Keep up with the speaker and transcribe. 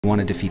You want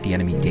to defeat the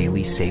enemy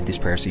daily, save this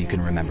prayer so you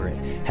can remember it.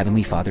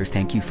 Heavenly Father,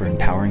 thank you for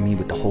empowering me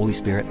with the Holy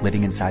Spirit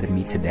living inside of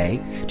me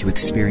today to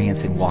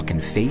experience and walk in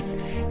faith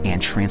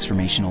and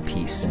transformational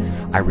peace.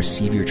 I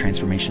receive your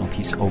transformational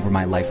peace over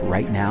my life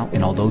right now,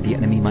 and although the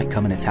enemy might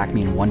come and attack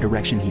me in one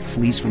direction, he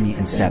flees from me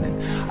in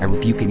 7. I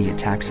rebuke any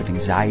attacks of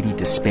anxiety,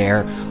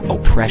 despair,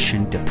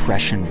 oppression,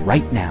 depression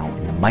right now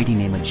in the mighty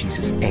name of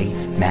Jesus.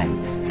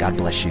 Amen. God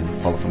bless you.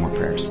 Follow for more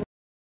prayers.